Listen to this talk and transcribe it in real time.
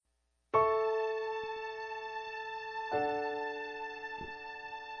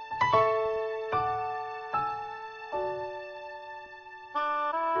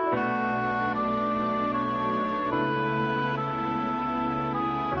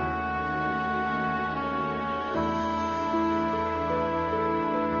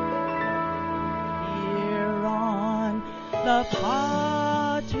the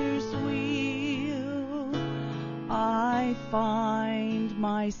potter's wheel, I find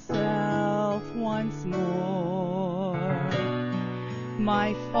myself once more.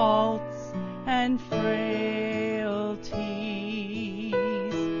 My faults and frailties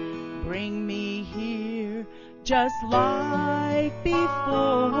bring me here just like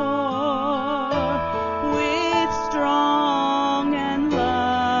before, with strong and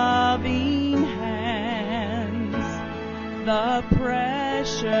loving hands. The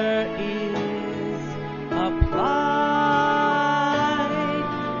pressure is applied.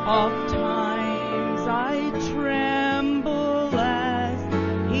 Oftentimes I tremble as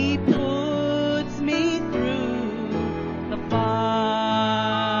He puts me through the fire.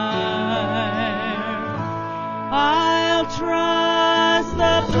 I'll trust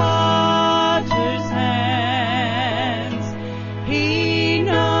the potter's hands. He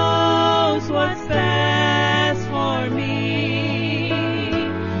knows what's best for me.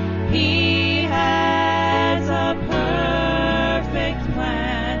 He has a perfect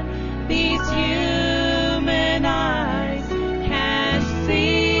plan these human eyes can't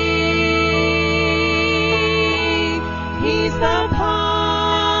see. He's the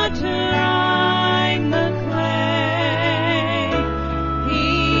potter, I'm the clay.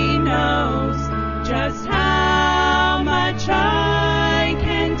 He knows just how much I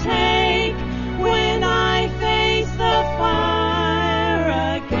can take when I face the fire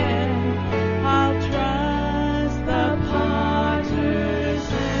again. I'll trust the potter's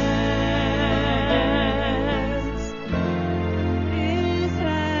hands. His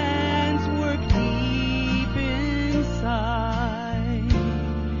hands work deep inside,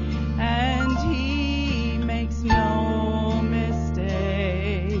 and He makes no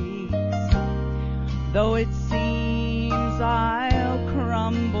mistakes. Though it seems I'll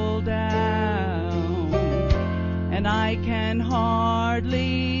crumble down, and I can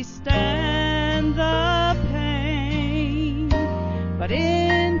hardly stand the pain, but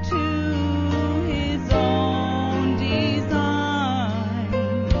into